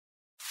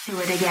Do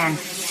it again,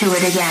 do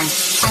it again.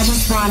 I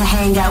just wanna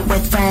hang out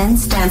with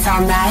friends, dance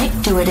all night,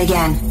 do it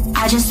again.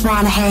 I just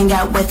wanna hang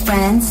out with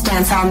friends,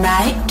 dance all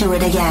night, do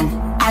it again.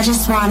 I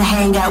just wanna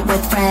hang out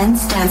with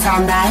friends, dance all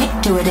night,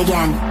 do it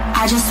again.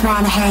 I just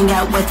wanna hang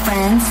out with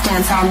friends,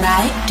 dance all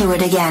night, do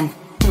it again.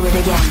 Do it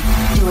again,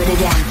 do it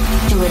again,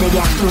 do it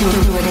again, do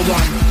it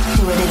again,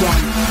 do it again,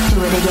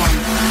 do it again,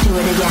 do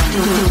it again,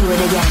 do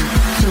it again,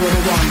 do it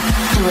again,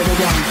 do it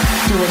again,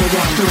 do it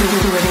again,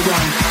 do it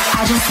again.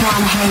 I just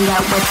wanna hang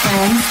out with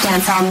friends,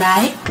 dance all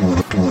night.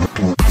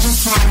 I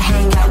just wanna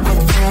hang out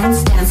with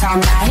friends, dance all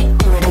night,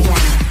 do it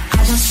again.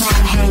 I just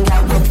wanna hang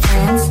out with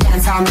friends,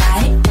 dance all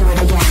night, do it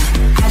again.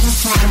 I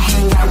just wanna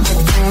hang out with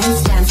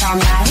friends, dance all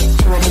night,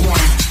 do it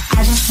again.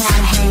 I just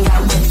wanna hang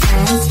out with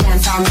friends,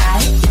 dance all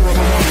night, do it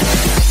again.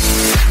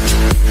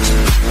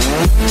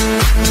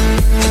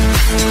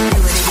 Do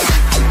it again,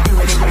 do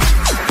it again,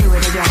 do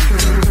it again,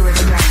 do it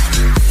again.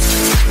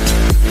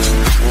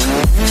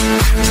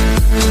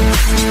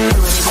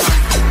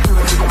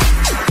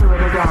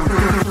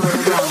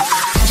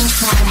 I just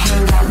wanna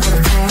hang out with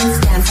friends,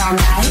 dance all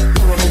night,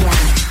 do it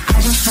again. I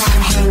just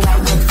wanna hang out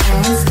with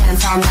friends,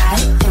 dance all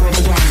night, do it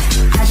again.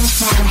 I just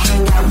wanna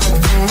hang out with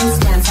friends,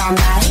 dance all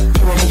night,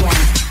 do it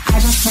again. I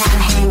just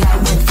wanna hang out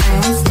with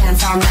friends,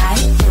 dance all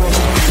night, do it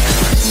again.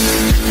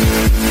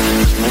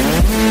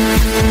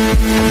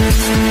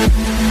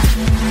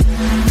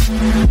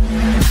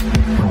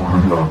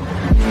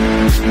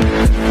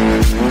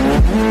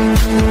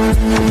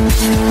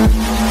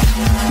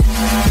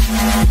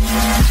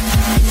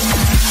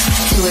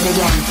 Do it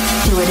again,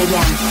 do it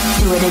again,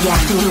 do it again,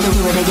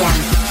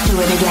 do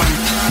it again,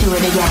 do it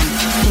again,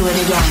 do it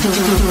again, do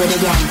it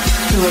again,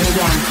 do it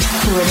again,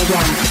 do it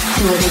again,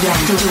 do it again, do it again,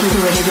 do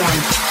it again.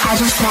 I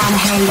just wanna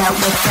hang out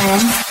with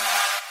friends.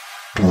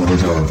 Do it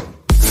again.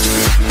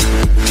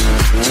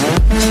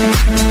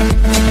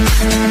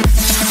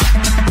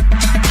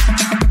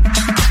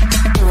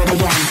 Do it again. Do it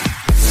again.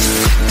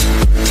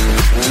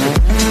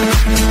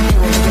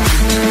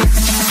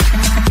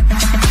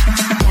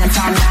 Dance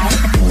all night.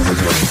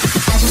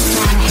 I just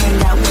wanna hang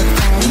out with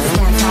friends,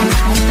 dance all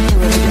night. Do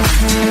it again.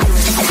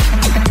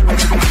 Do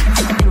it again.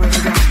 Do it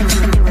again.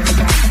 Do it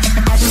again.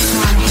 I just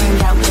wanna hang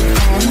out with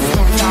friends,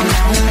 dance all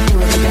night.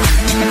 Do it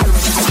again.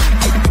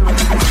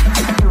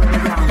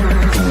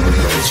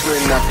 Bitch,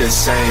 we're not the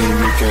same.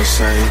 You can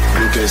sing,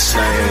 you can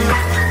sing.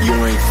 You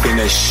ain't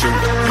finna shoot.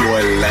 You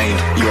a lame,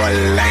 you a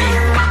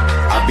lame.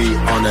 I be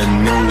on the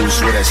news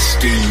with a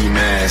ski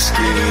mask,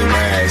 ski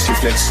mask. You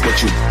flex what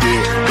you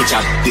did, bitch,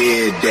 I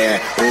did that.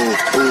 Ooh,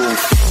 ooh,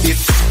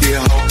 50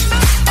 hoe.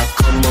 I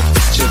come up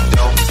with your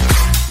dough,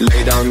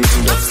 lay down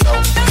on the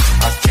floor.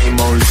 I came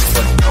only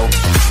for dough.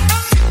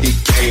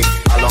 50K,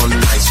 all on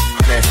nice,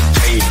 100K,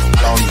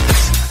 all on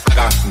nice. I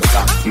got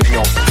in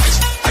your ice.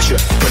 I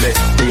should put it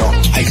in your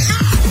ice.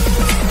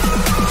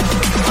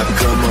 I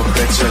come up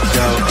at your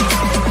dough.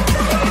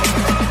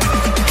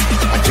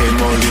 I came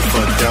only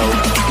for dough.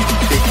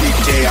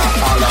 50K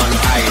all on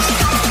ice,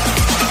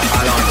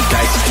 all on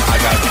dice. I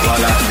got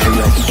guala in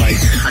your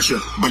face. I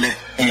should put it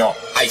in your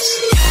ice.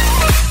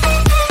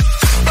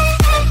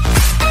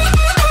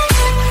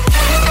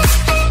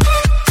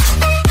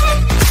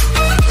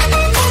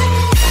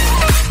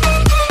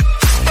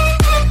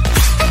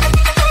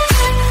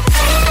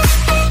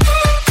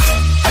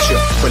 I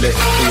should put it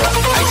in your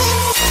ice.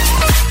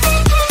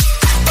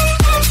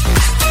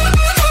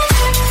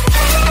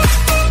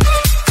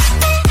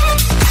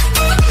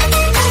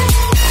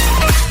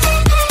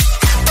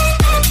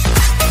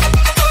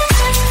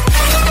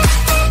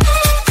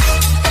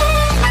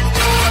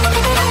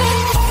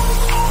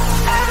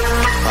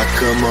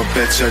 Come up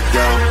at your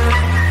door.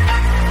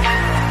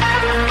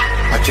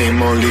 I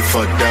came only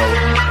for dough.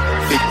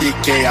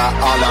 50K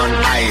all on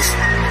ice,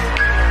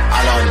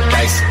 all on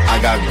dice. I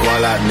got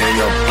guala, name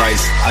your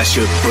price. I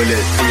should put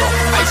it in your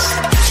ice.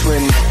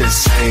 Twin not the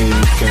same.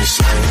 You can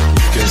sing,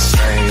 you can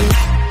sing.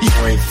 You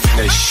ain't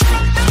finna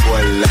shoot. You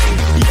a lame,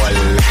 you a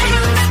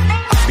lame.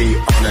 I be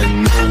on the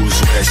news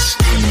with a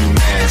ski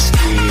mask,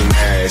 ski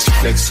mask.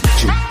 Flex what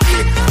you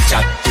did, bitch,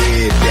 I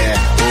did that.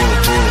 Boom,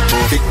 boom,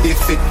 boom.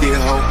 50-50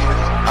 hoe.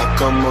 I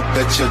come up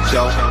at your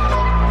door,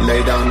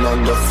 lay down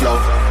on the floor.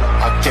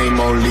 I came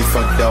only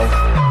for dough.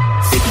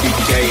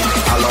 50K,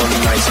 all on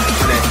nice,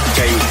 100K,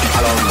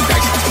 all on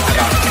dice. I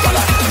got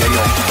guala in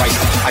your price.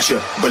 I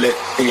should put it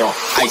in your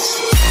ice.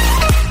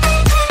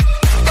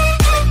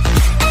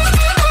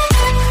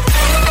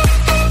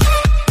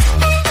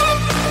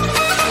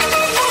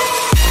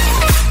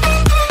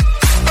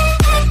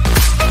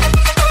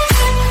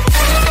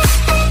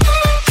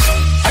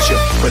 I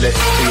should put it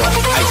in your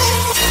ice.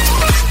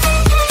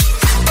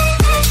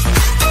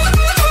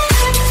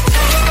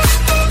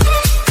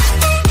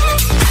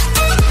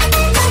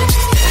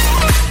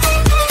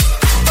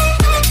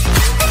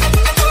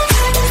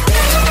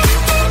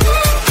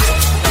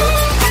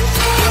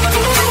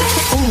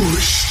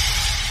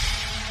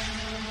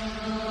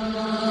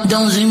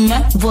 Dans une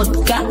main,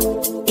 vodka,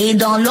 et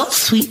dans l'autre,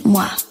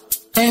 suis-moi.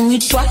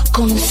 Amuse-toi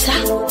comme ça,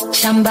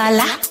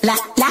 chambala, la,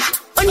 la,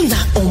 on y va,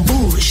 on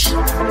bouge.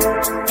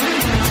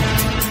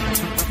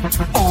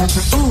 On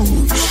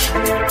bouge.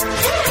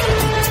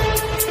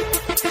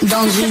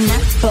 Dans une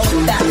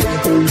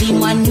portable,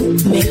 dis-moi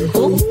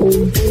numéro.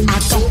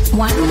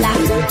 Attends-moi là,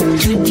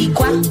 tu dis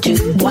quoi, tu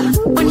bois.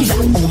 On y va,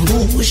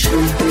 on bouge.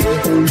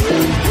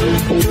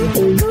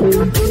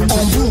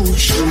 On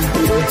bouge.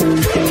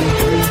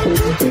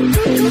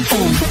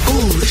 On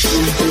bouge. Bouge,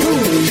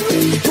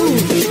 bouge,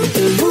 bouge,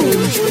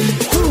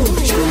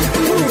 bouge,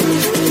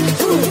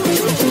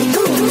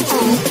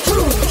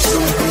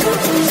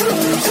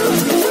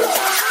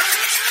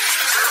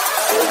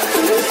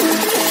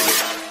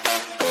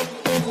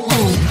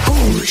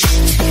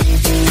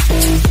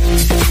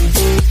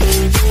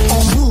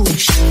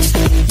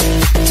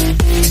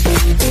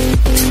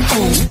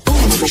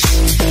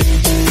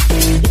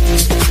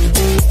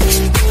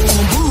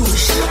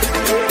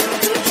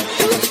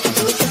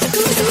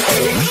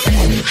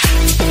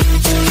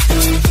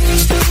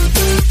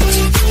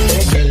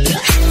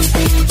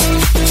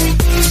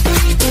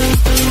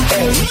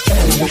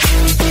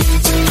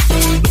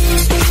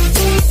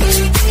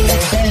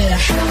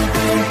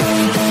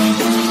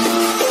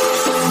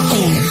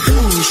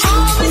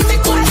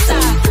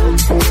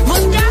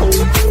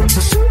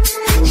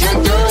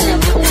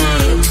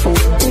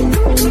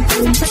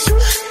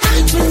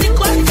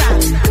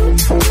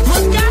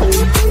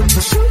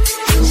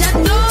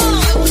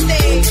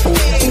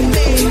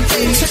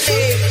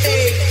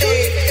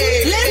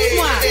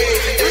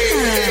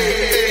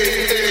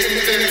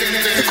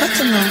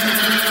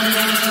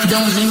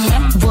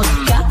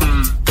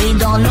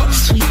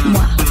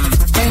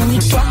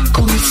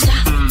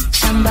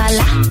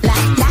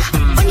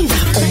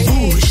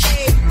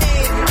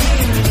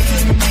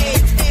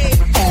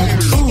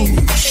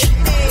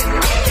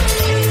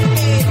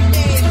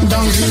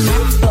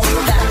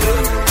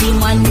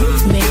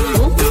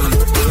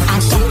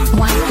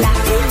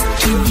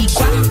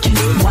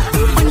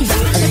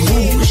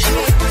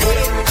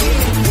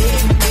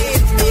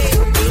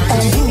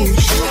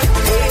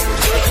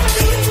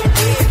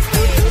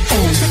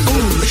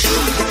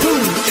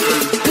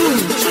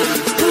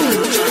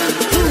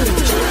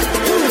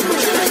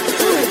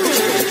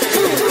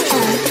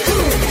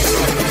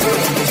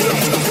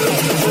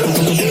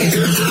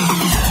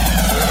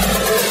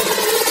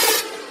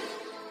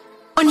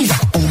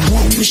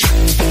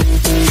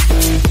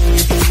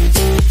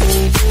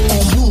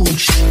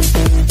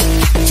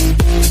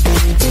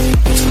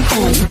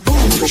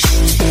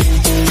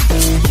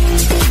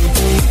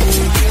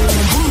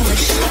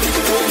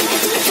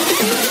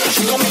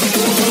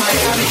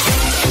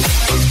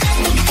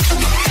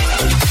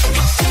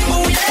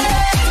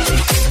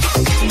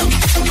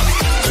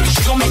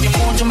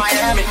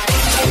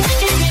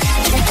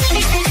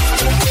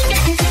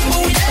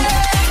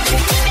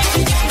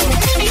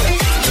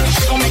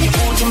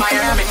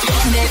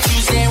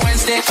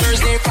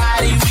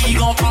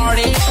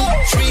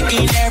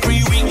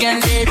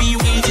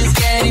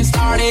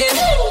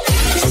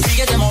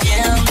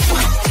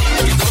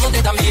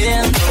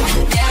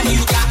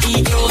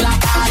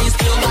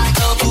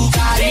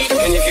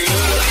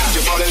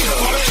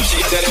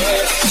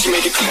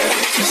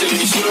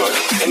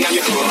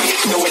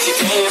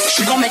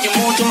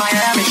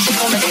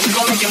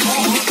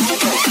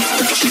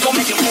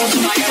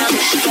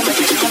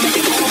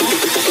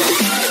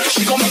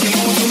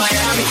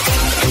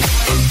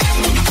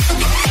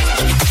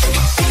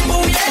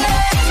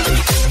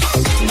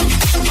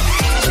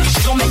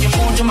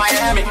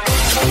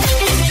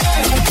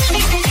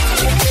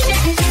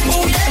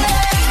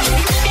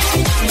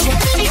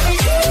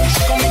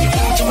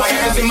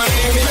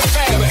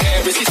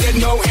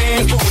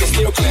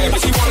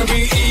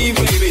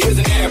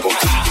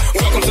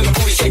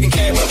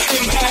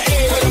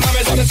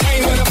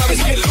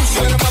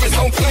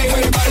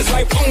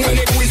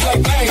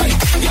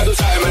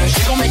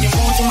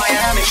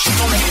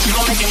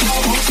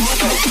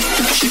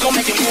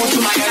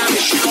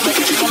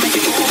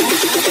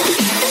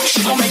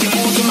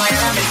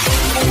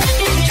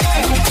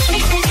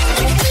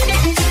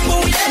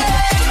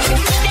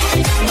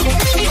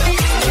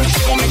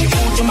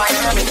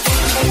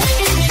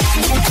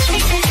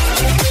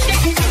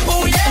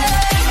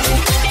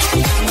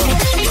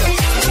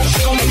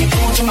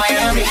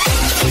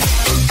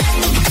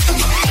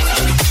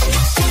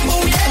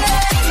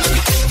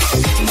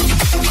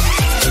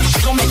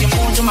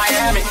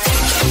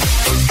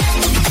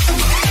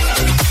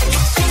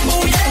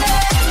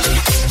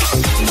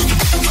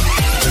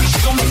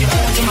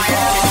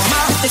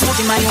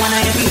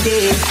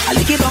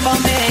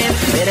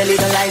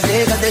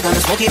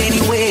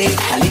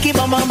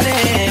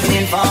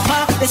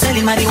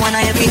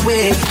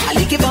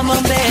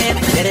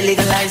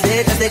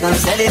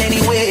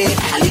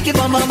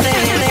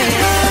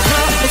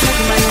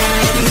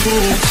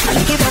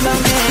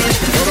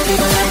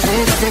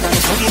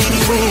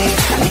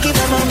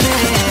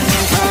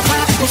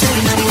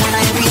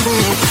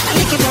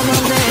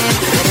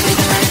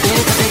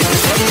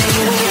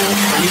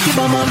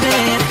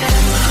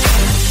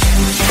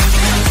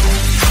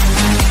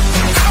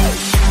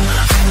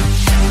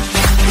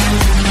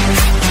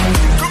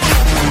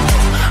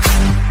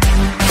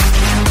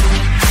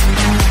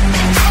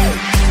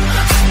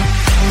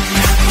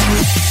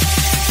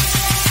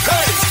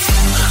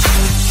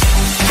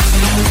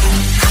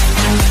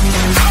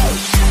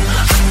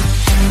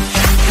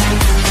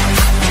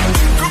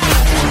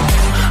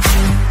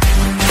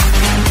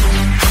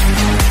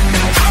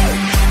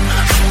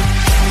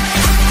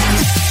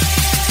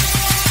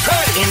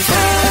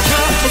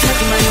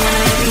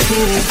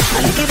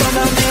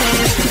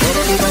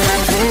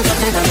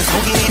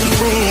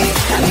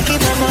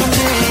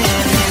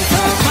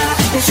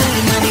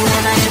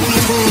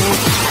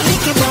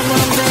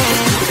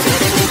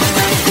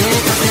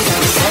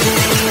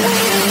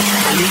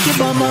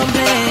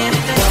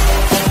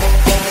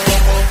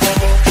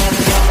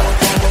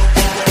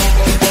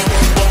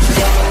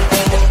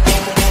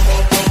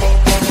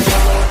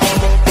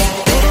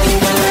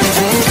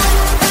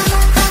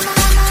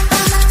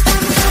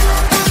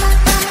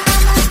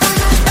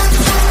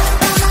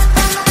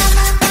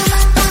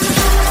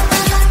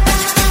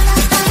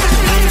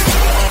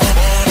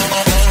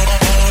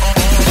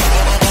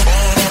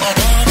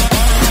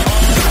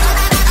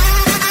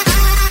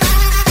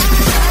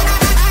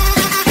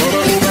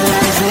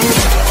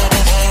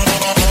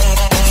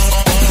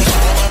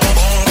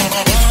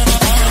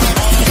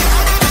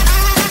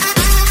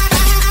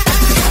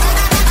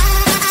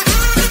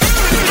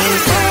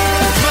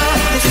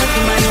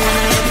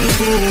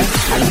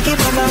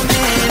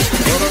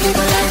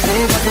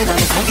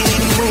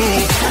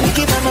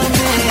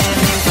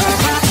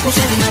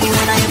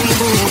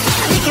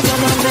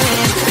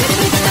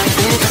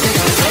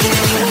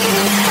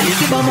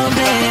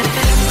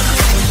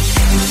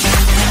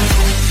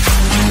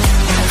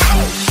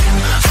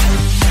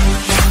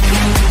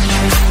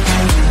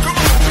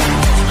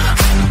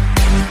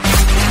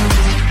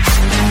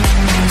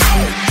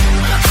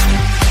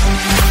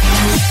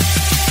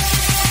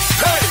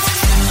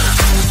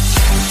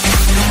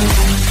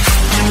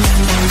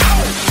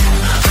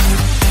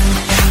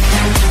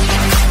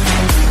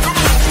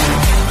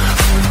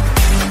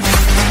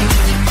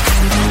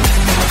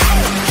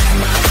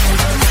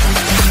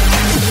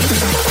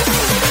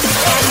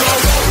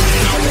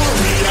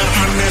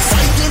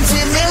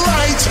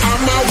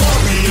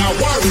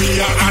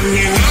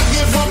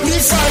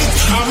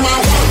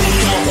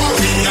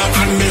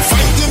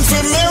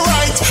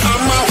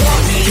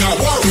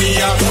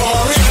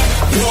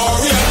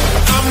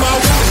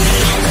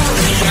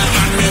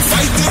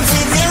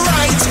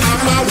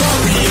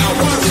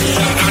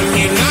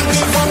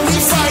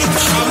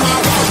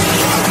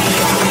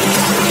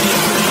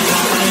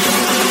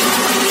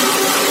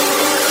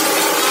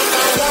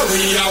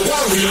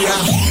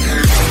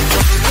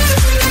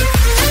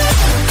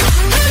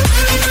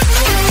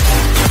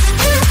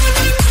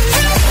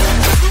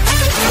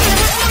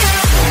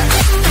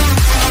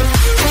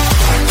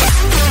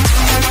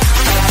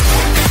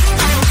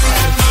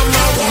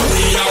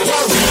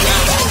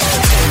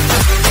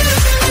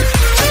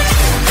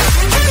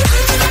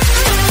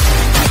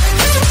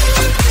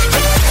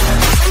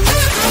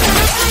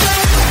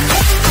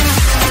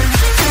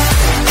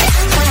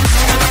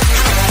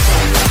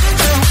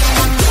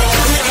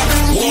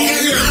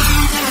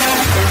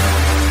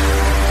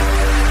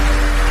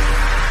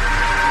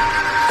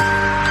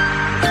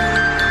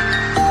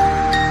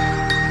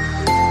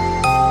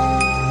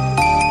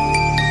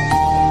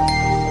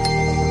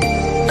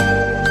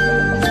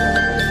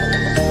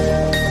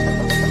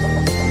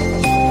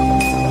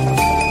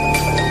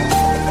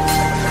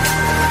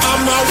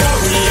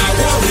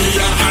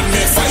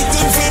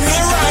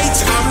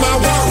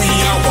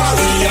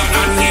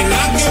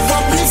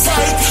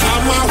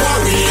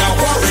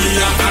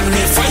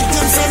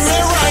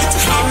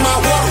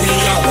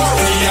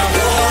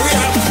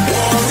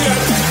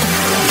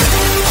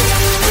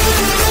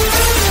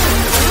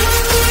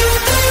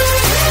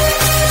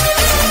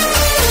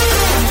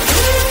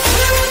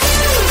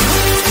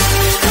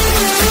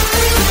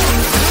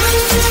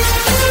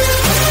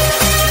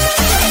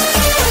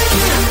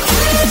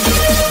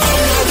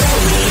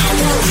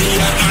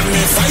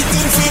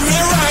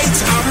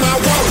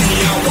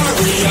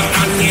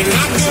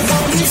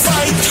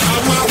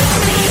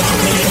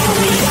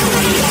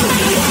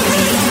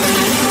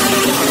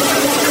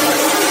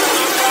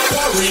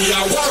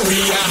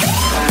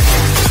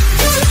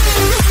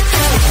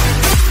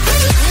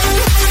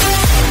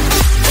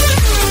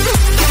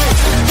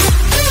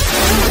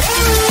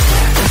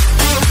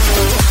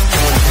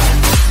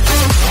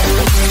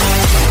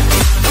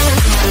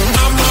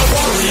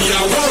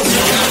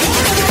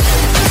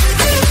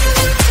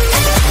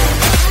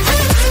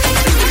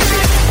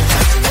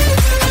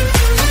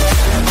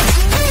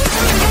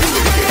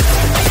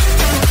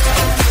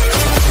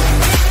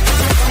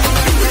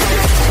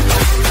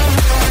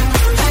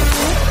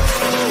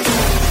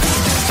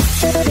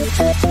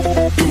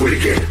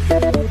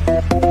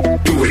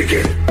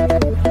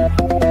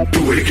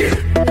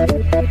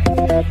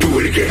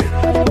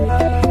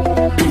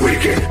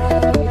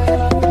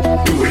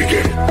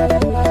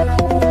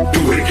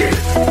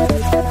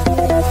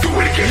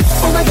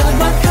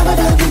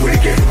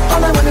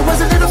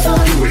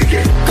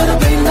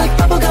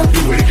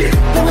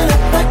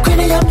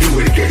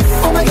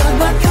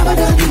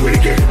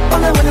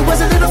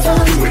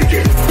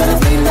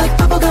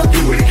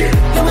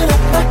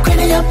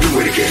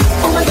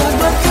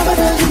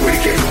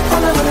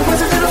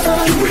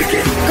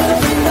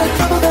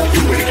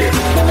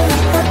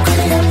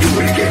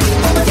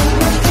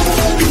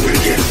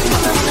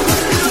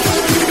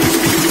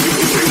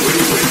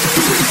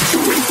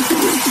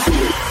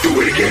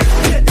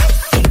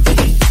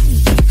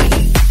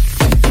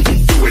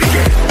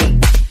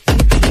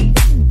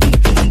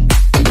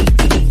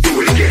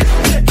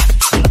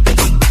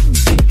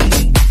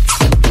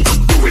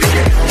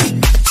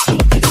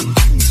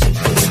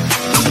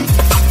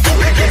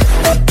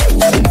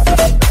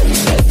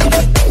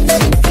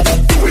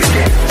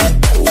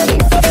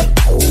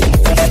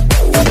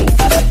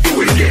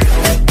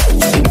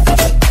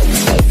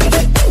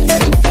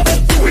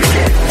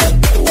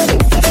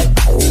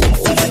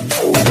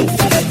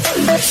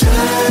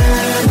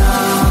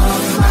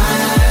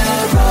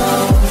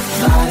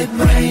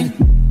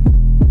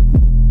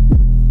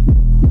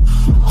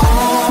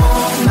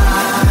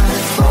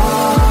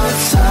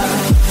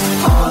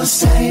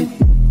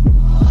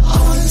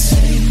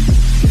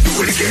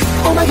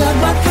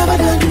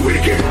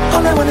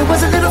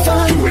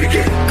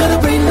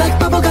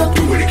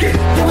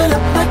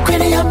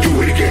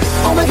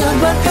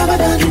 what have I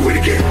done? Do it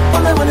again.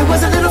 All I wanted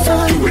was a little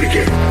fun. Do it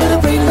again. Got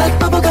a brain like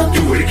bubblegum.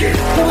 Do it again.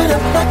 Blowing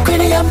up like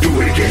cranium. Do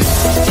it again.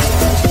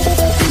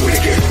 Do it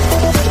again.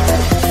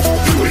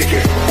 Do it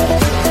again.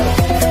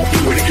 Do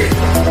it again.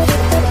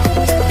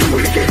 Do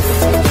it again.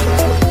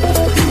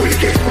 Do it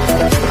again.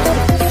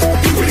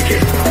 Do it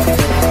again.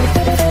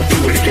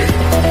 Do it again.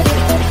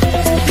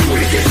 Do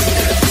it again.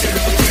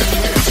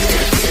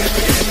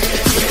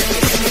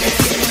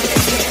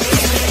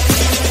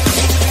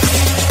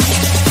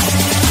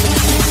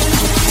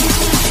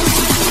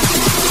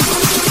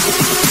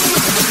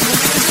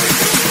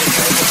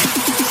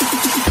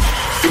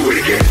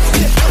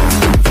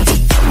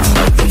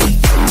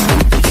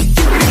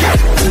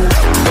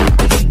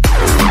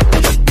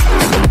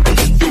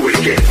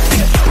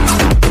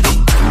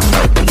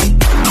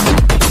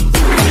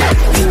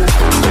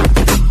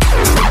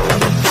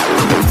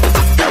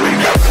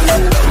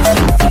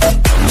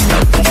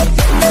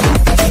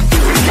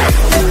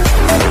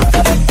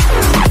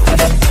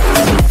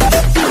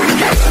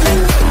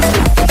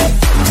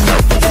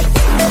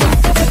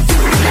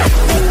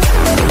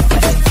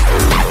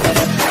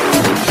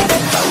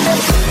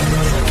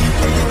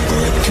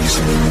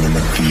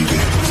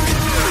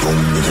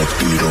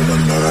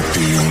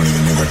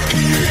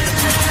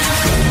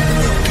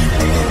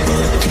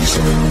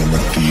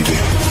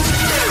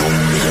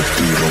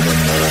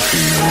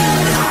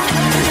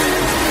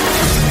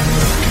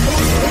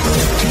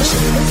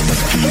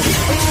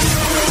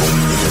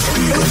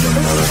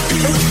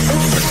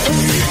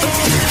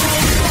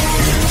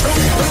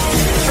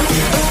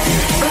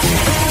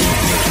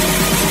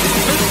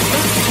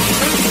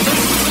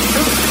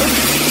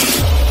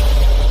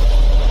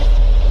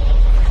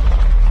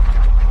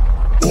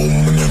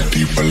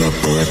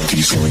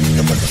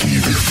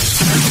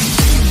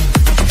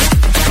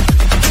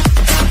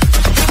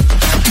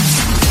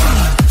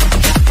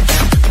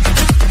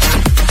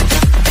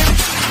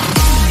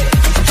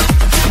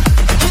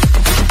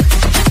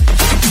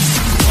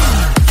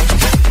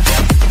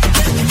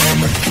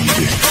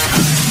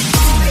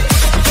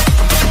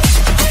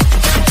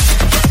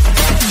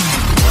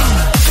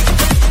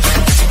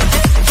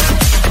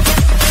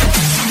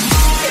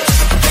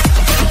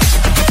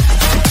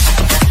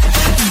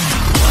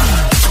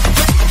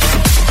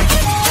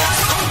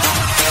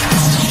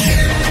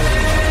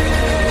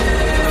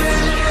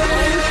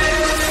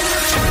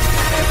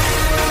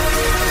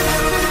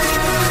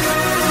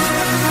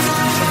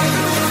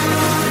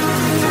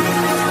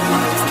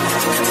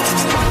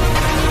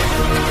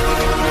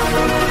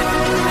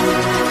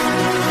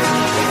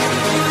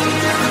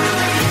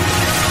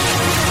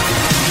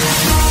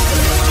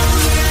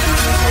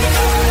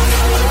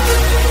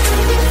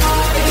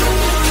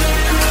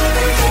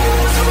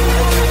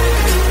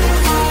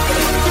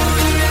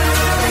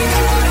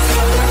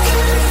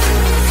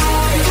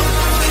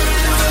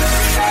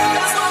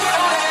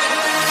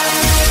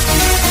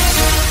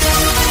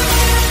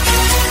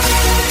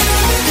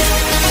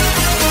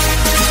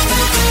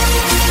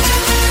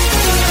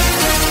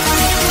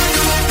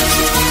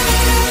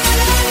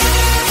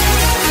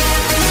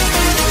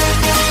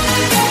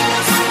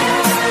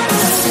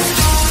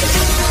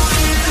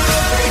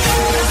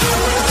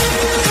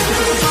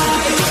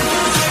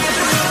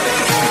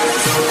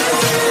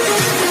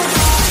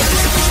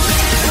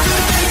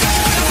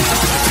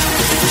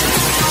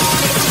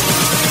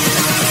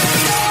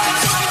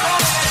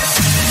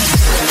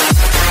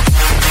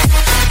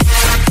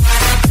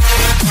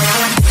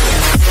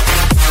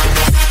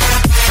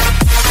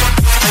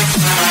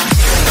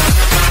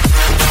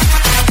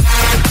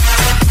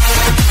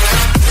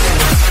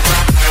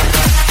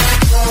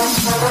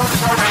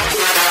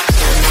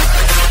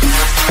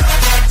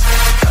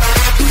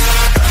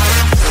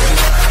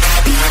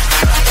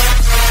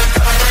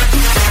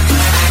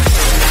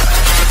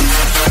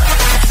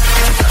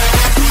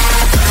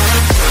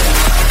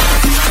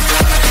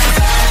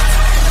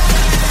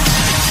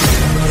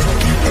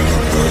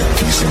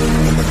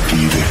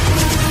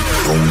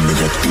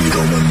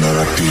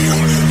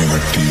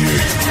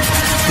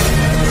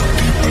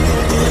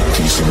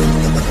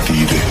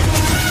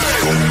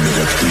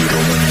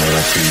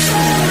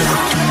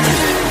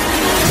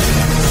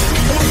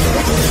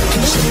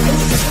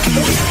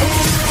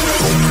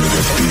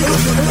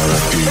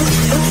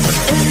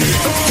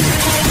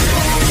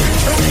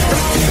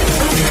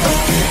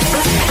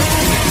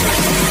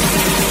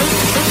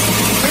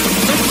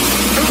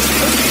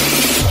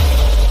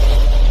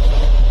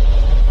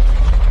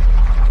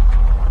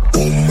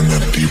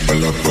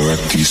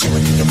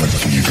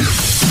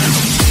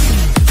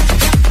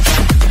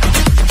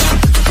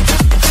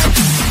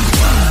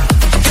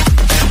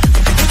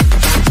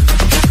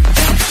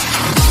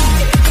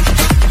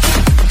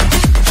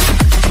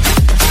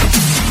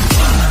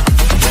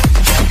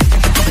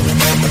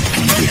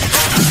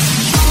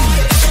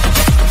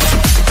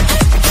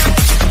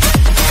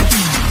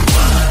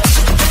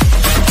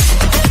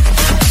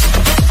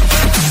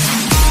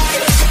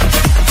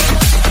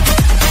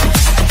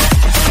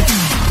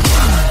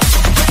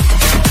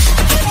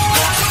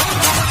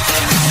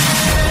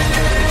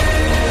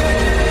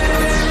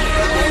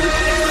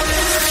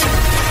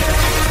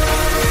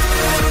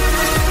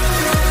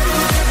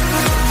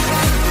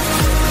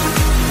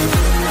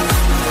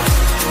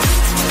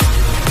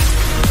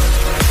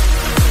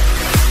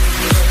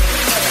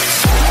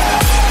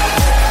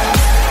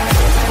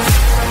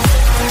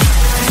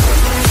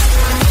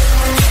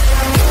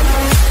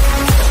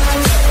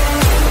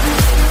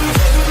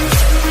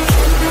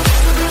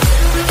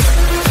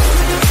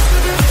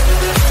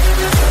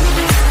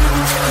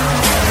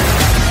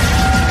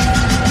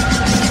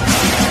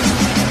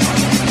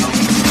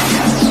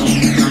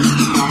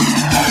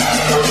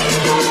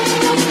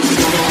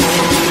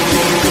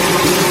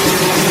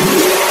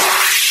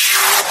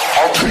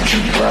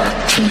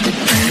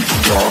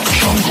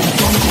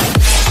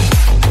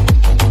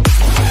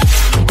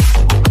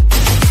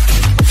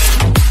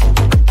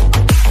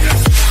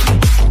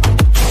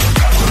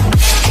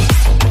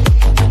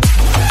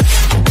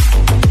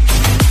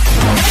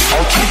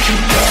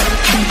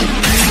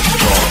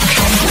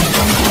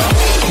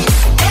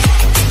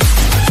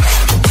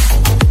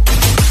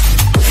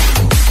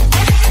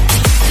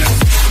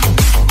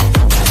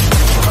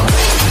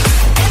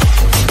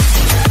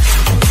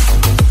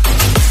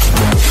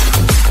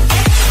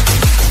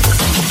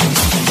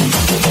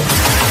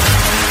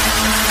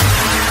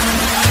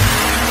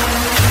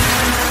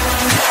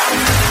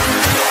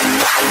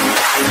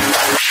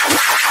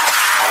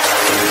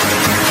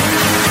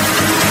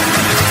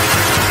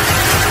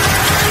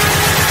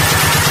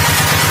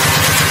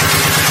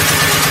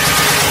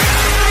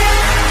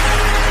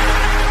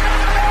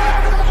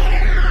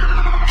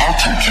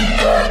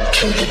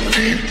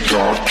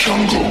 dark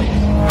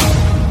jungle.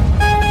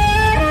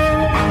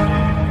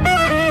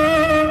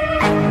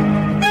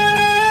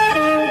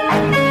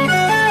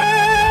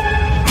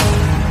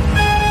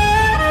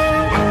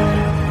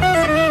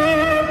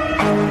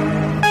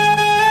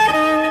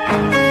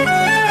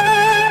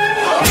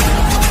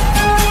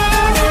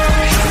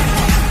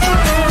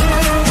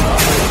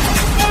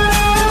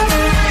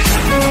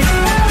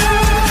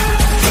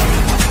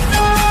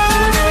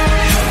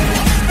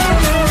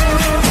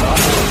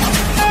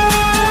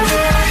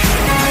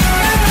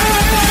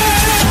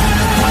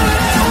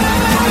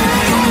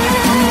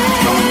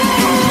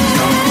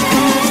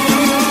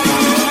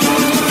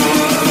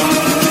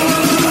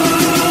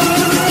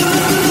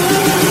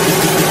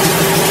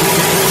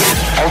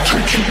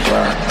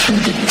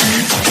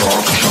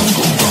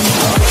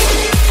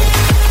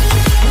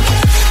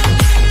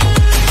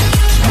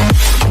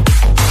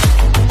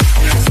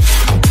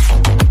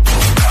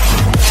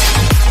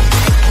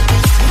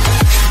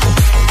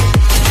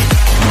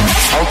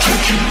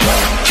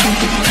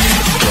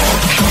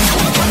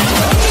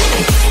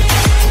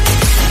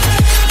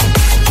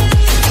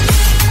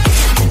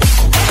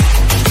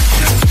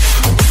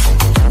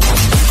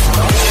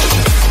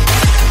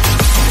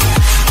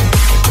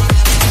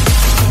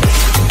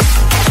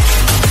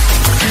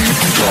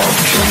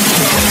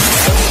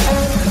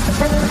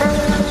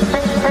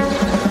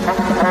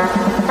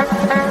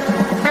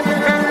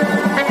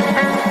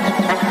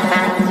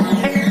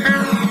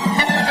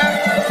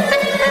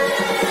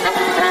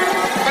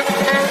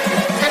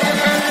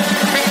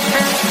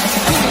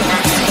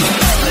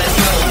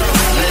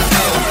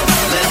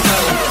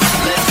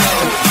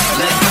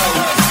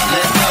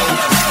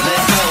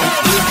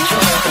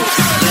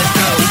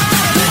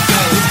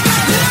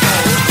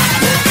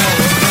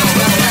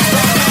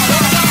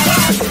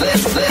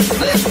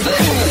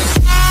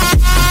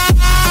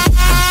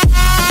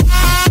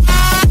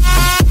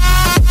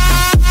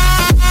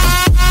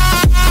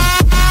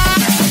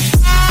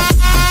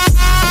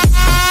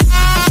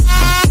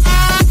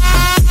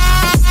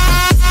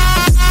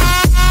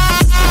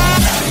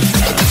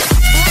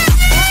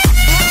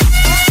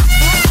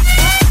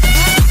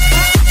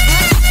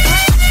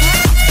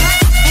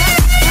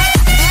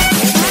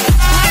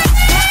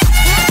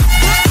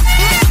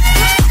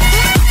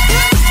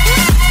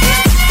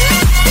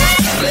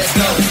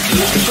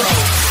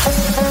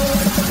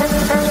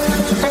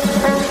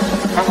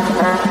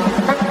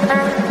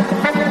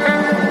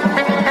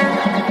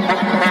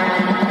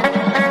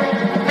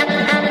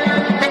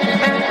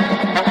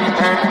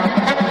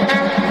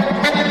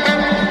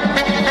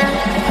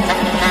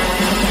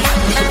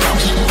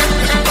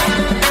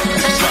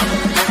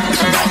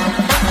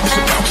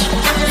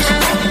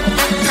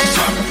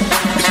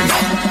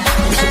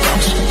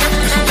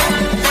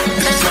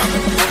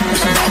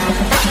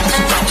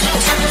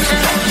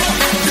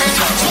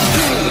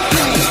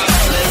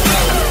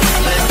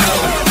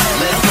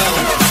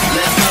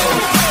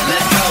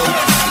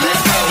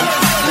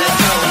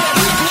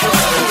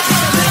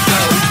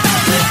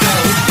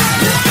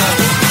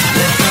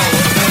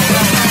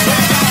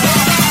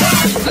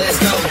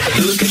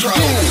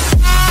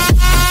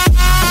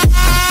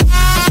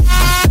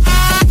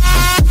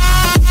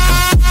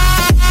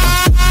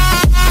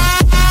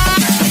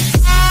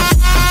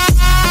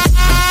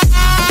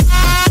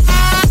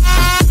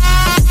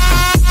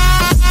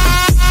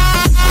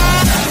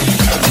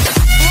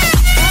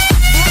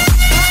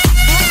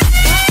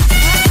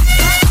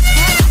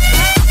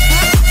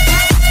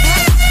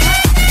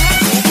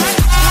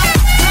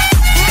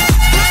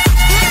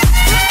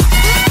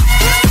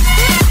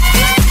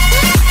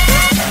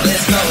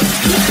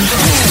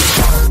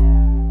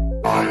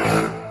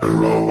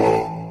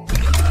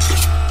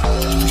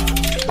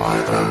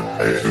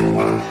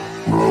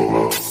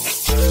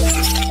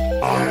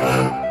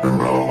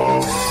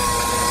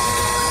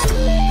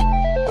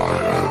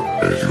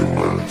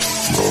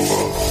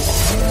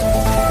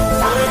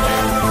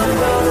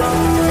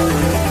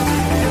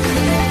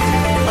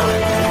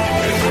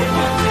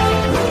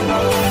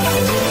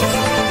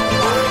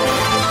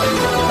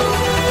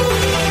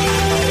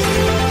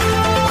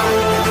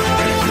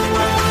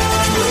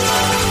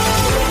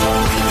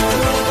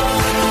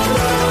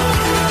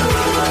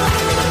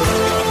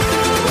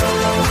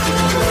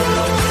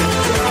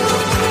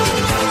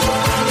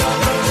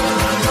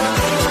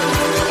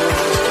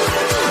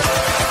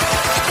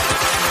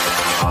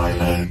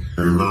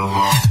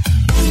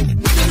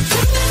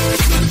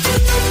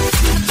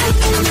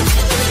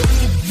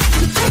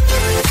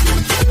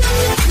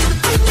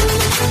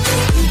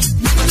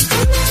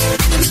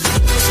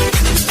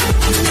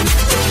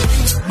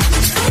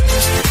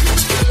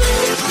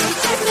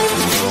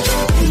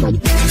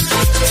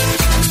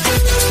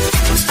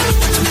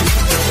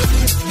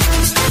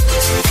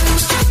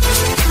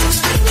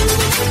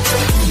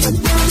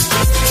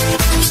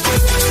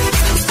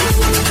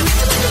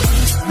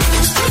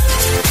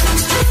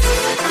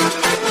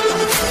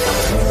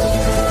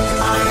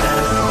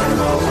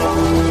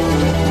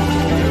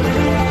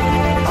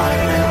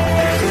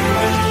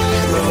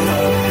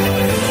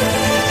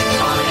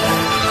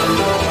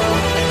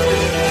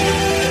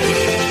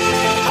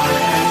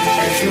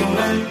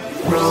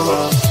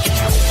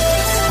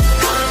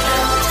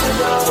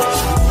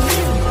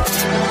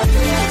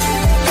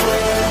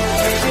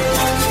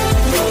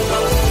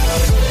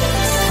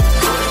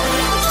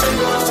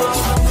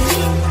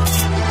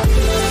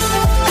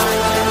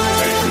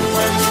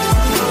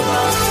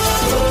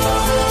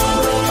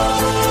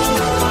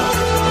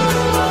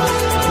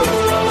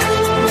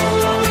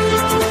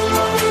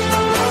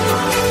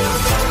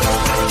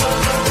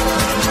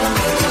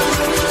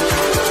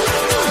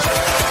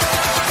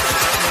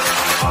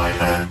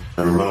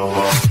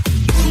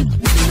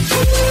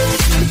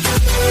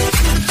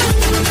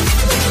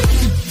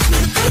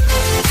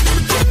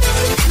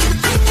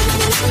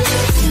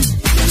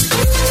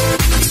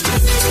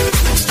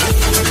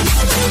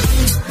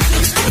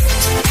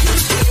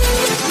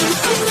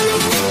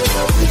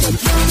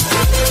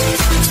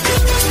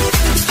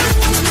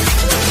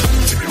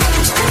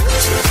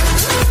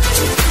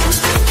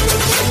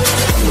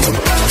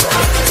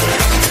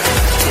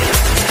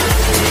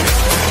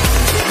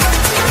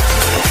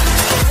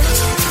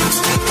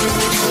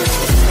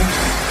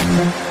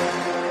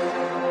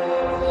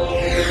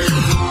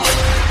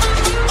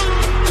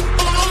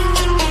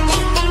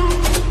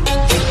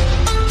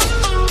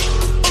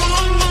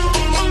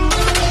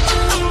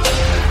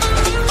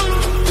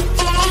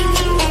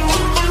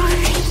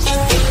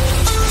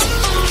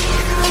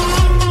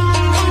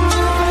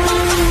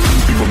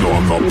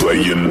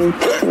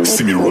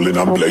 See me rolling,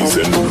 I'm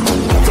blazing.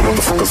 The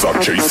motherfuckers are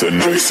chasing.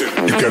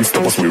 You can't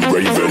stop us, we're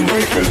raving.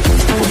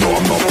 People know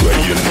I'm not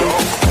playing.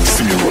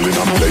 See me rolling,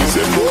 I'm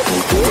blazing.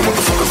 The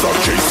motherfuckers are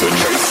chasing.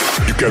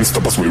 You can't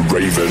stop us, we're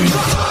raving.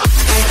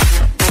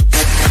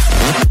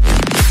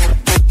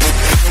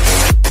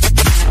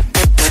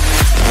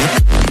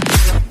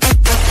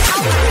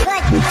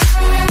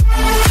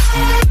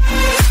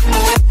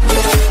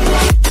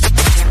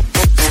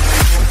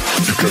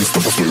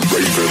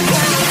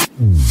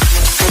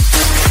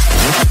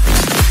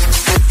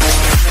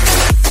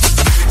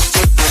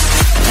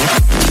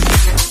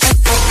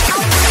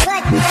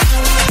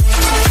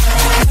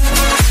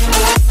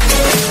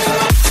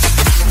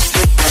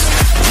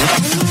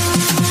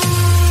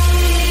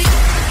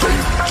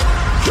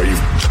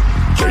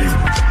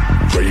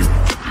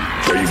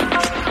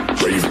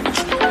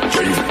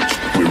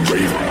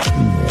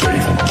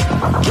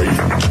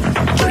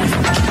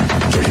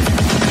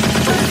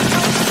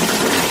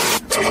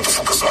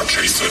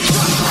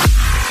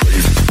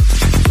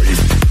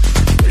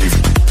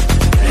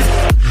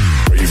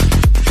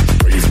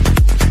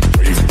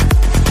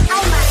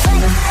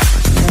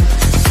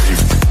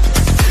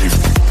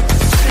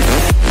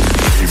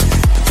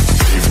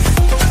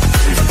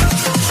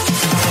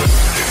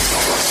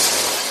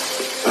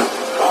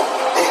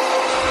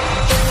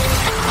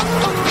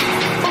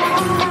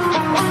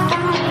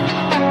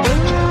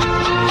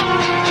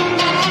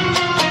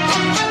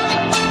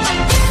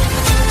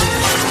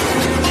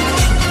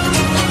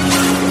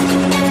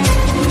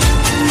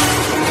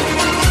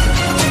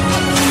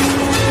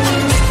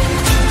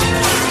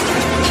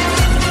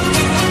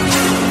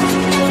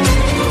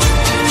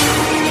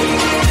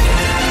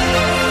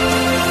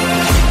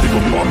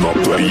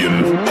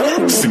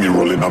 See me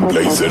rolling, I'm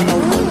blazing.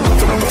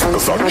 The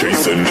motherfuckers are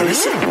chasing.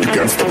 You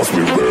can't stop us,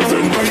 we're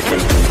raving.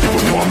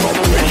 People know I'm not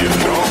playing.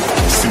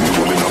 See me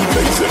rolling, I'm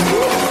blazing.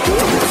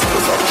 The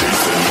motherfuckers are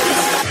chasing.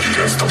 You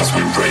can't stop us,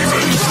 we're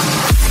raving.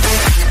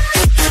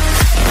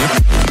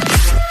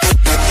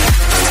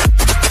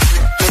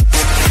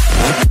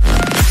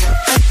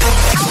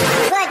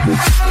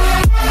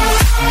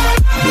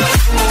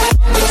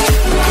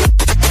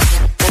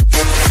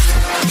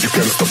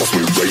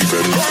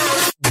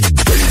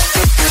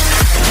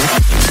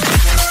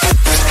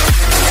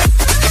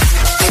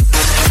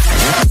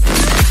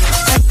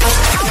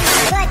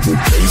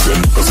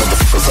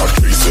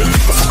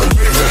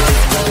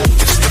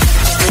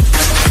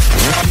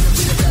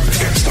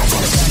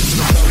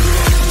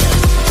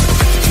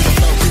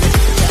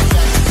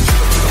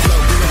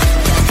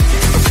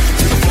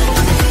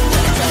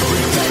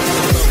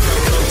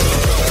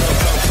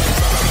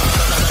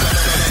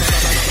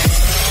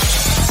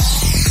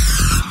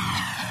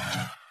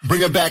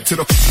 Bring it back to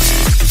the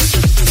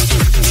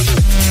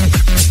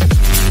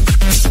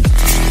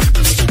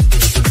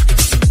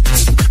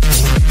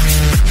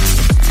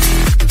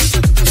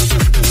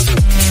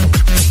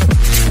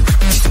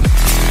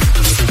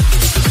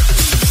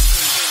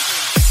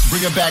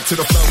bring it back to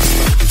the flow.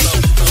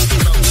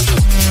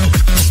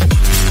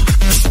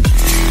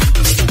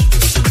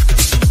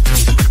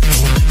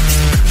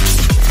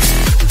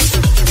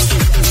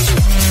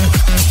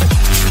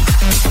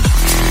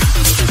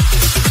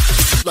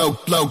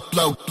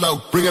 Flow,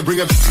 bring it back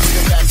to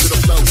the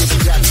flow, give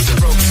it back to the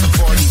rope, the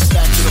party's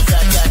back to the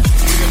back,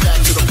 bring it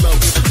back to the flow,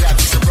 give it back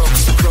to the rope,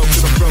 to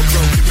the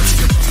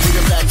bring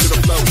it back to the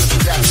flow, give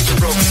it back to the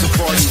rope, the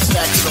party's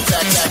back to the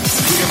back,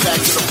 bring it back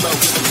to the flow,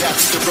 give it back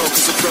to the rope,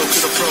 to the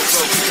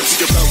bring it to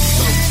the flow,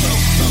 to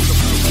the flow, bring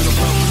it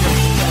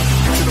back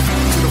to the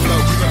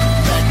flow,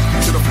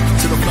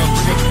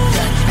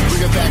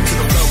 bring it back to the flow, bring it back to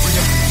the flow, bring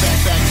it back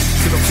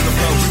to the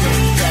flow, bring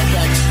it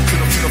back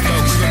to the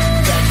flow, bring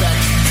it back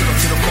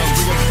to the flow,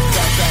 bring it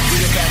back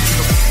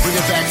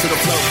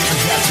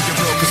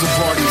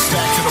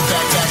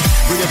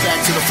Bring it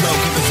back to the flow,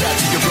 give it back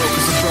to your bro,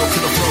 cause it's broke to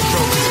the flow, bro.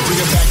 Bring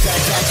it back.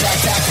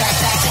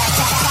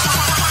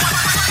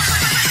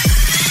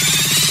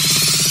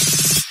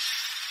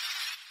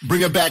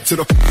 Bring it back to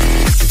the.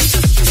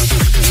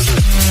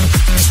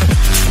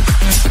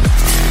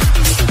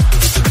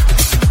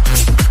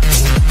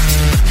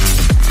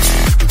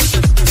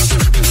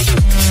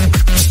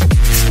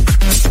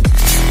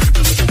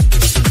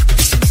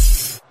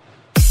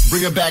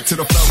 Bring it back to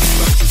the flow.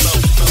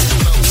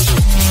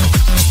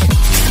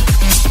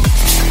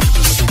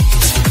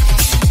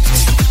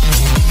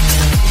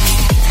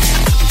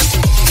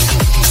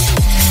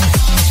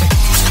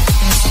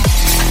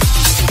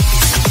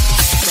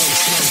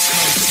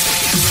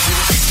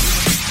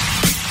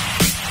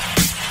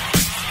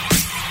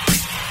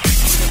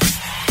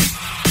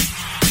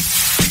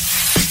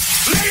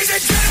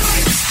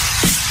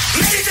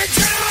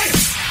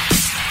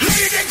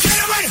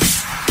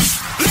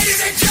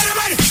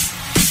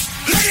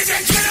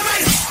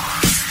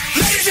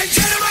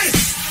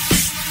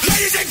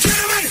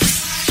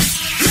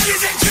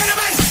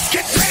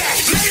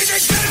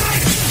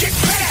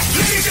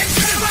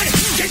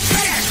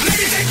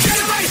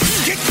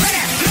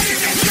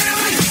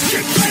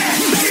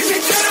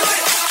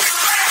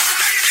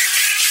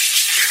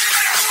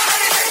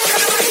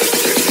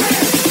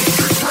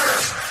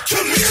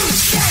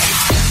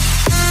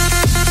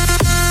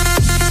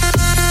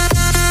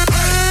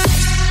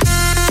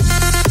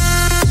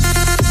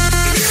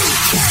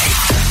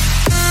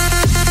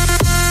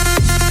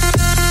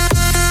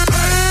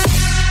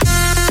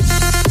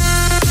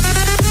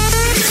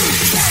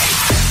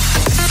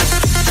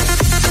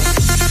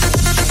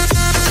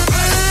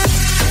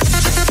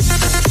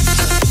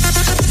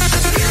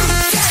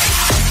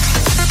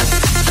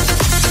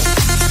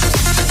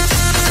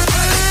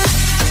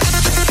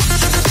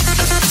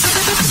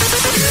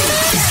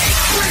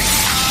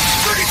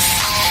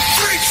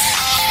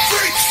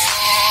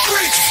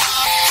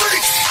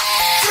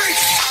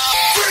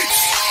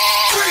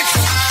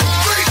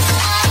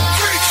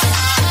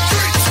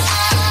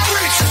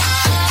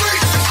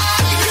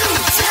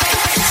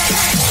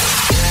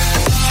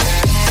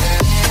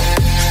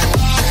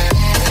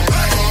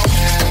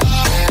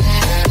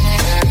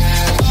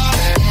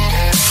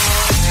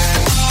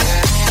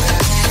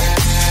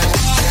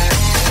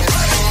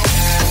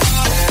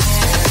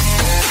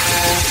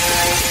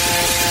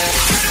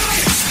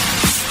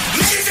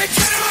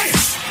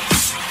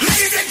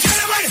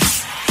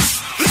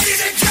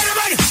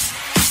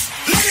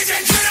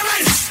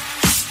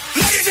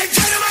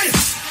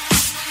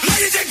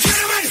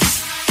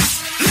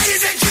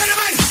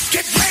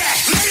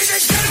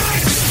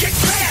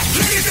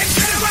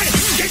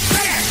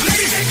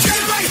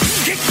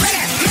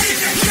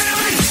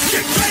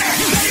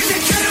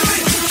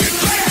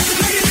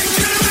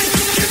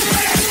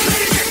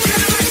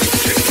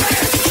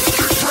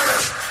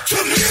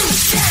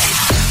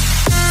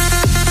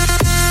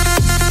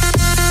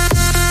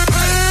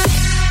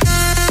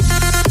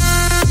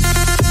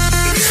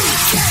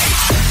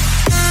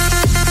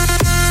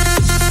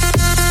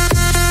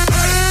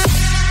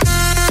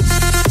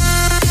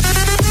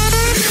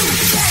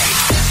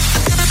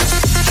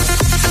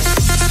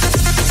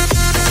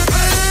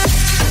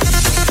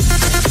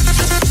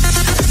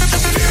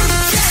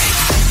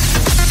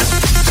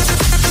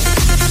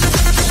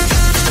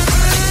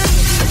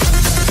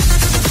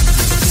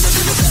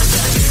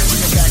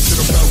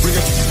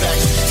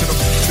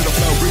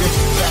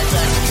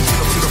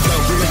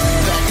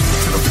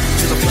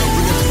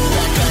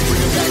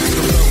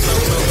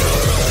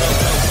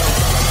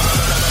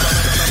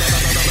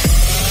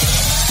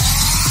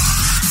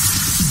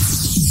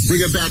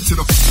 Bring it back to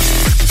the.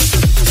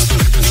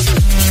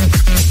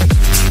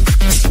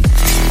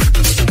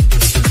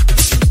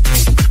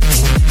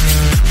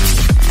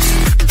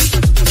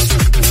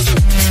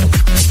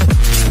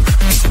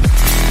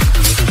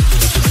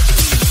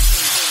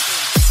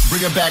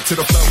 Bring it back to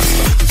the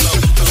flow.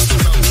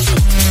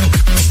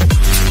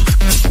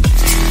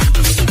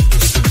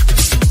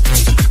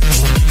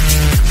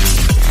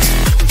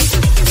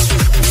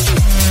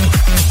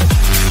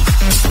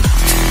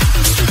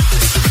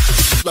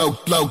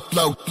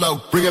 Flow.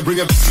 Bring it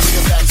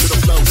back to the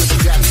flow. Give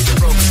a gap to the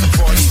rope.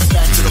 Party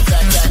back to the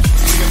back.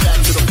 Bring it back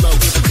to the flow.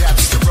 Give a gap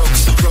to the rope.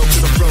 To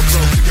the flow.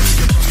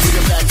 Bring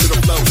it back to the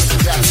flow. Give a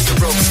gap to the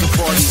rope.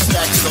 Party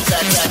back to the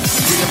back.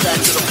 Bring it back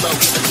to the flow.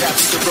 Give a gap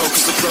to the rope.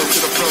 To the flow. To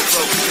the flow.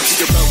 To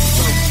the flow.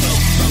 To the flow.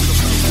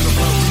 To the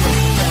flow. Bring it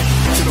back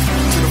to the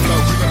flow.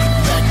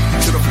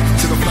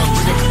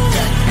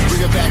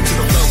 Bring it back to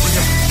the flow.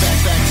 Bring it back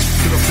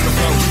to the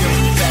flow.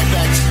 Bring it back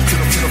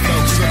to the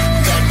flow.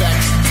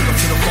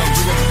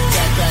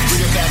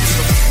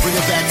 Bring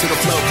it back to the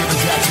flow. Give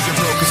it back to your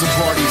bro, cause the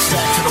party's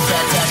back to the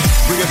back.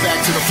 Bring it back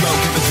to the flow.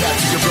 Give it back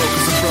to your bro,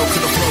 cause it's broke to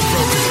the flow.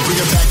 Bring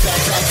it back.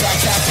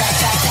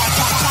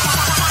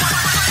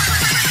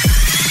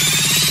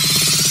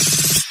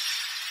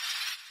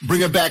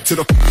 Bring it back to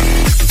the.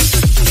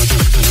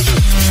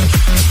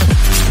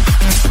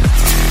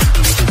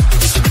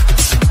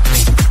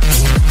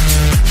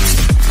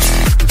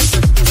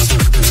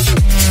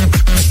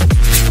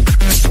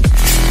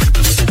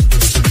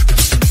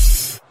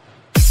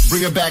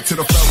 bring it back to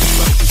the flow.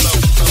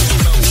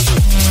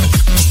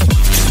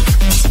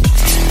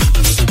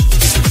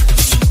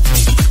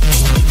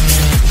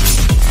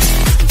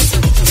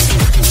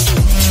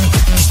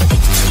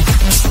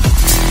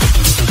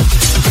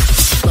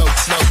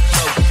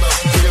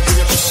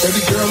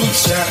 Baby girl, I'm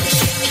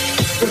savage.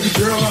 Baby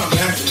girl, I'm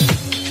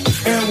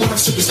active. And when I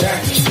sip is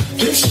active.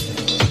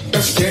 Bitch,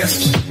 that's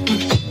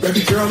dancing.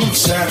 Baby girl, I'm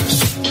savage.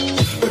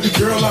 Baby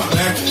girl, I'm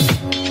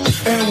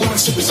active. And when I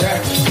sip is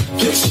active.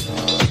 Bitch,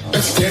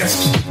 that's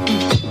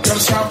dancing. Gotta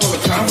stop on the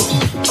combo.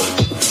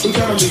 We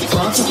gotta leave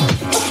pronto.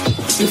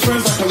 Your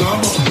friends like a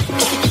llama.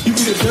 You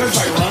be the judge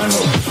like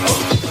Rhino.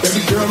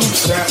 Baby girl, I'm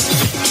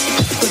savage.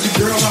 Baby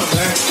girl, I'm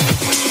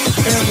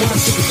active. And when I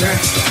sip is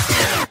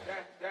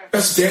active.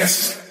 That's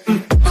dancing.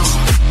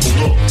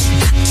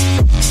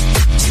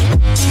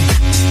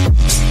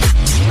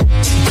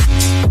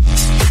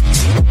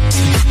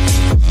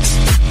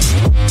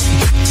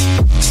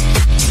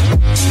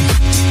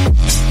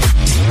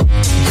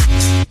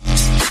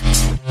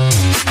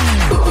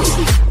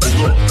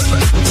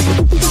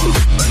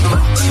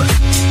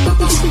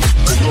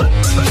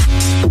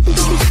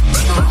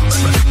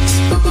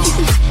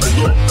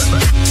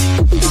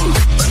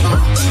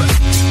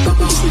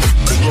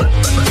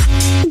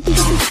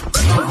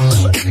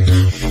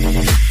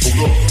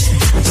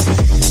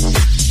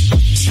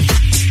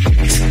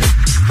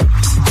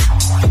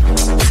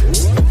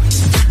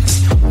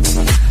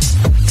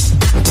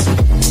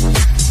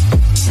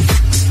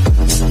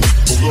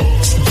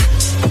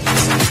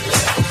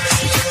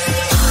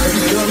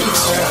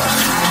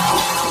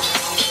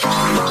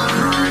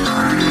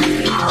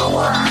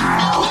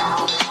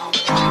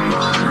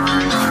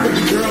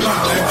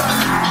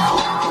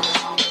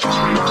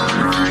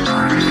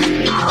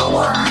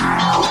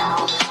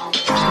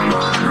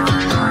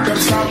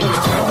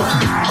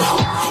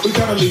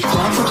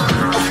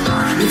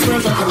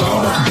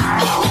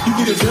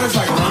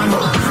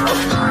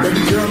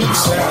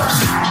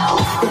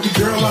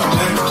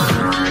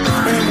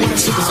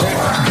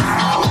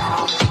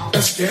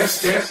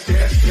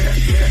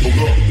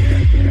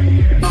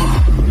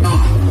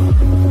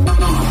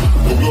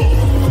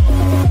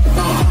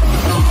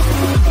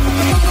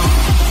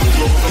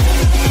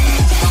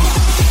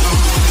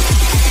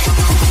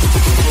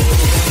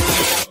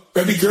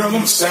 Baby girl,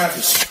 I'm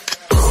savage.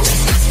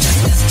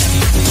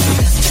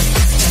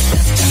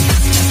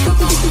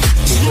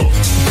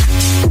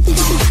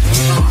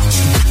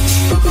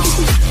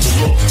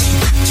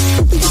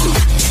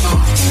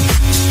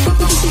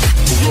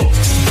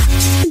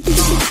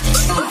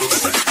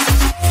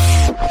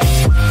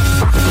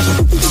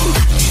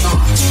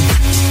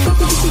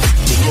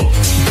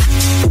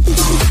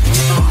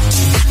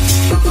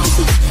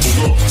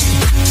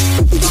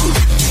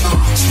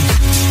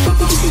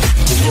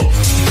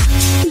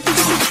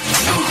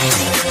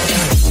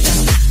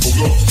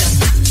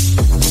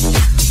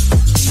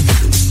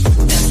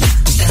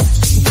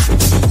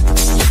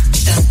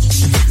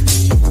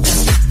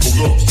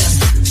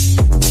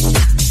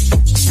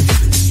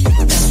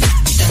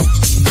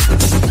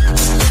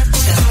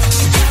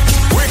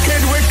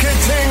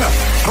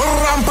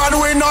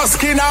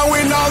 Skin and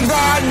we no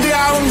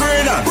goddamn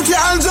grin. Put your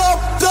hands up,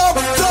 up,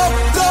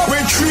 up, up. We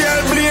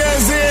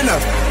trailblazing.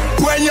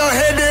 When you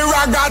hear the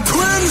Raga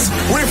twins,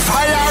 we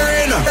firing,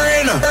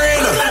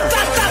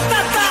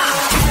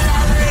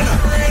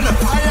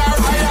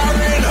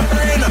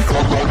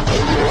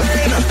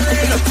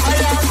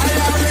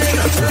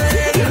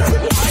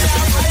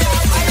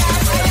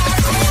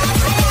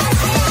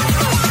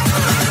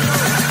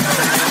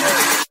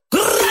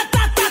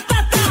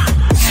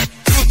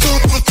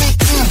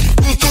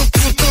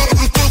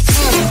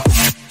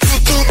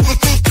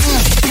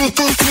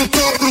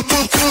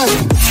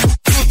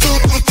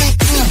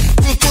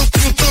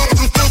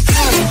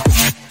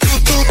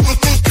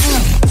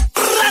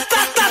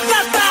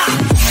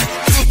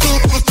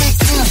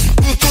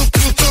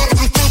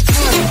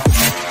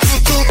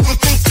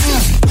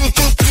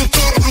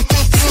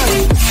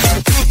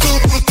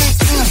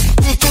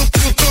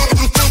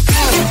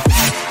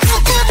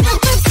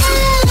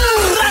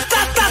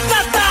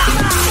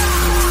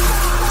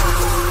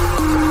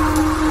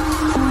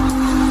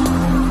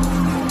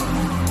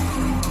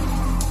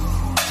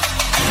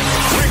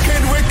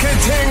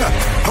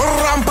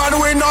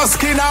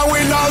 skin and we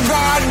no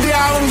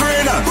goddamn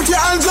grin. Put your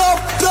hands up,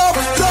 up,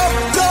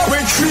 up, up. We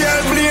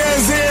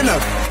trailblazing.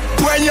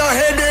 When you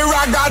hear the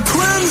Raga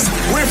twins,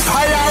 we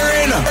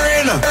firing,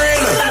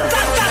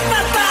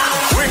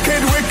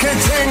 Wicked, wicked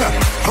thing.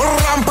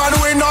 Rampant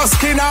we no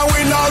skin and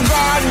we no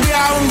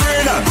goddamn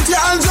grin. Put your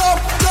hands up,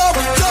 up,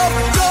 up,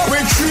 up. We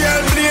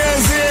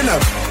trailblazing.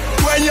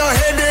 When you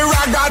hear the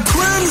Raga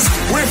twins,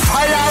 we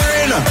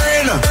firing,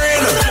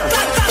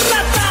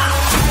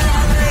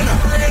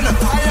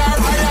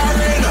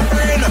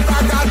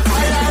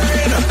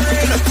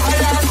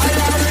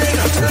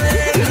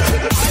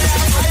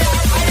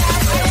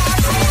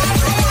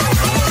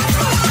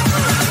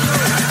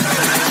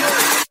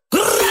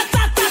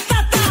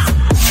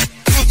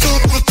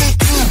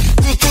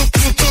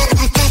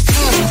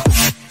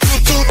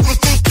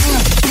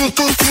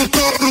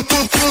 Go.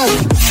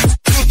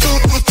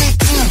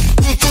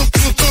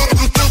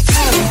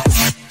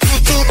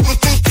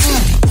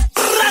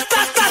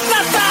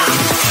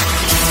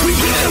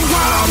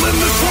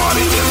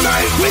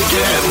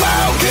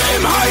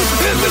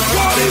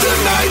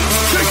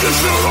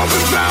 shirt off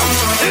and bounce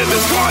in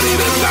this party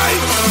tonight.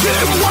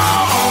 Getting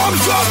wild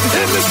arms up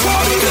in this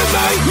party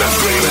tonight. Let's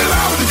scream it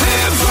out,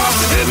 hands up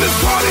in this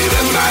party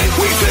tonight.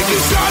 We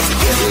taking shots,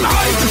 getting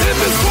hype in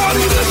this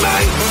party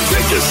tonight.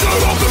 Take your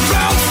shirt off and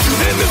bounce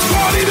in this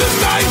party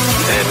tonight.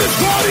 In this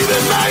party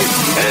tonight.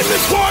 In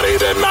this party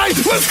tonight.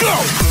 Let's go.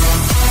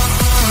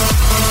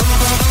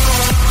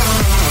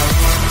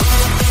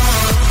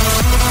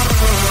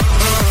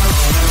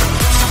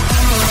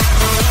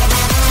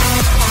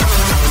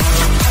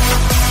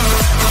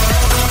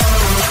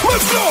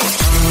 Let's go!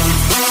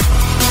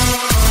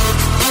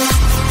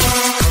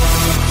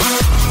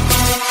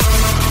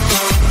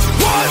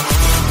 What?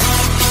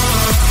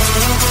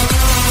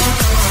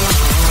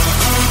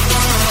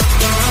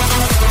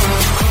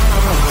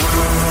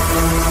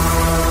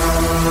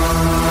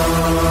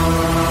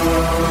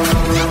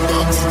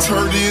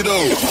 Turn it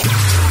up.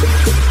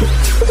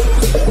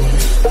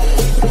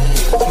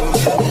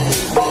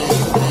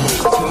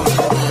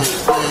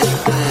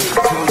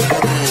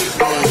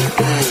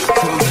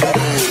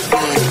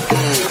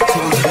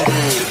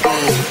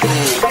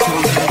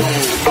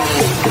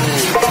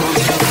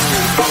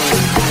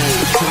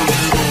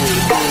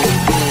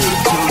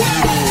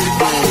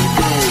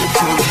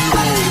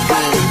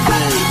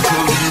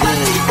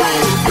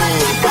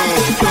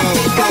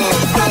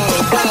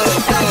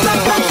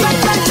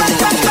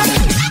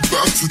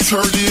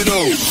 Turn it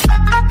up.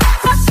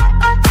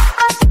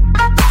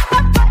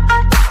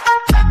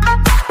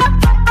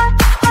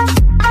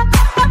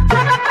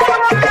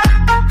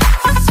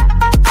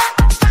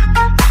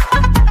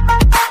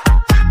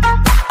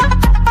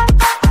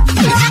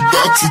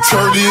 About to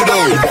turn it up.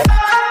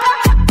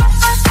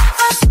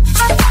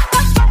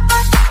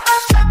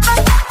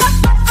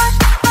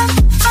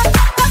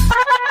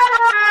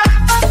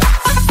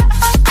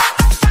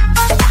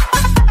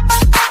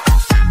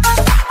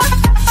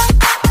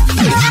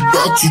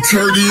 To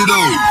turn it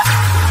on.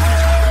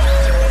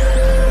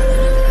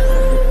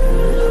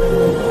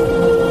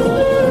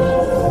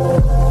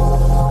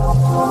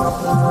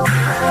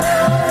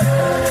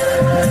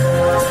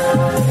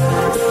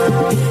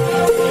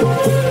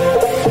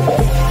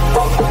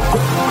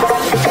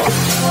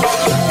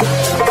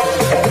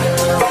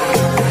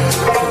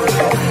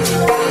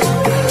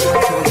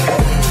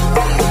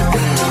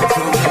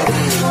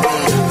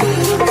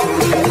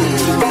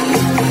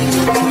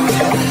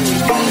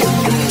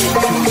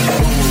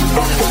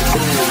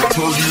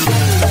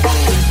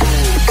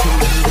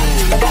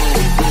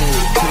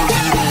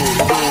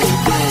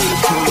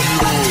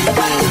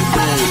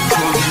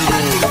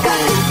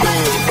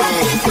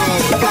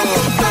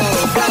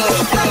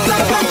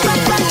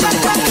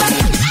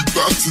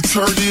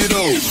 Turn it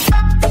on.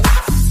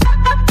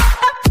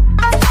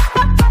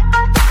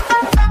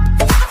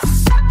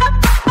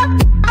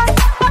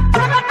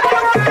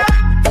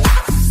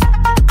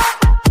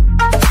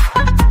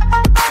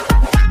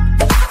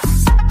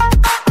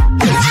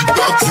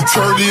 About to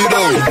turn it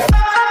on.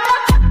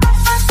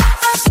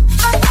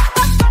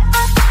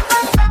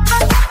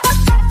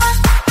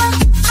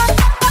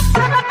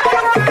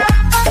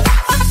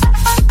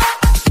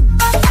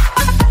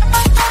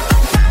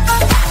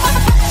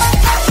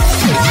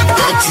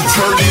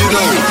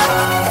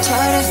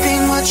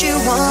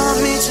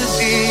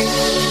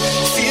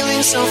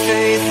 So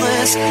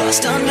faithless,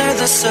 lost under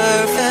the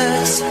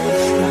surface.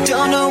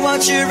 Don't know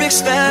what you're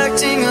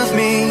expecting of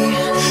me,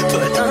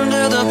 put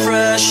under the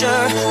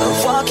pressure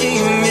of walking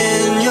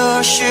in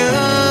your shoes.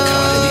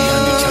 Caught in the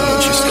undertow,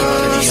 just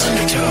caught in the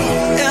undertow.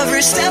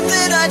 Every step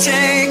that I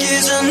take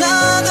is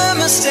another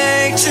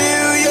mistake to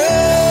you.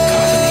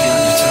 Caught in the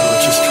undertow,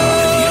 just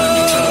caught in the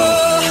undertow.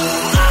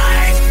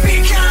 I've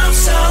become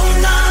so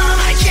numb,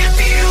 I can't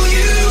feel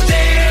you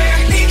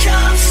there.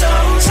 Become so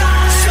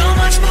tired, so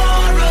much more.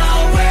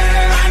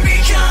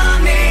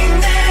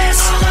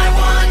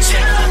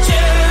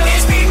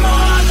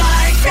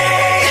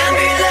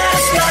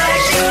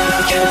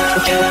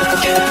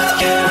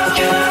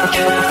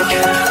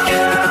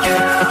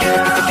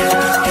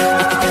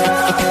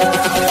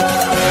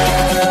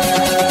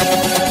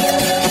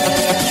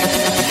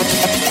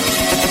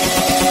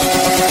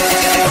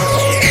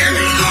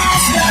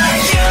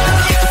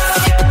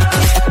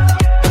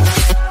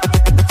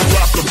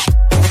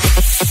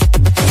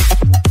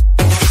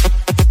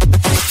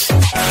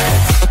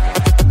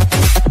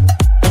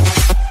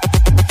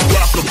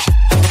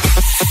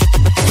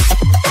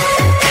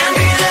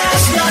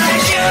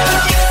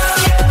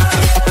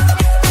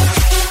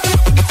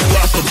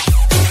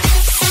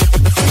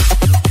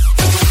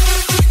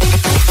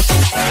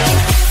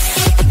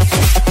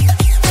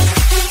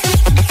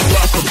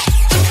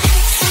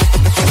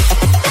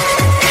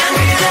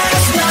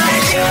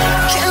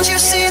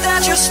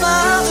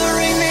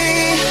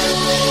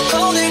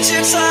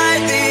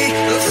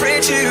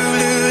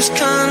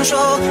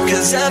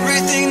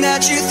 Everything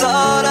that you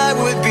thought I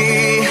would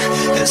be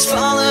has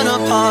fallen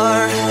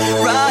apart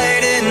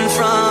right in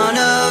front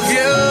of you.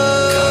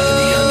 Caught in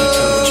the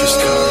undertow, just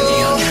caught in the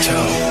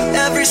undertow.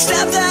 Every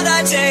step that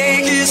I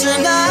take is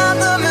another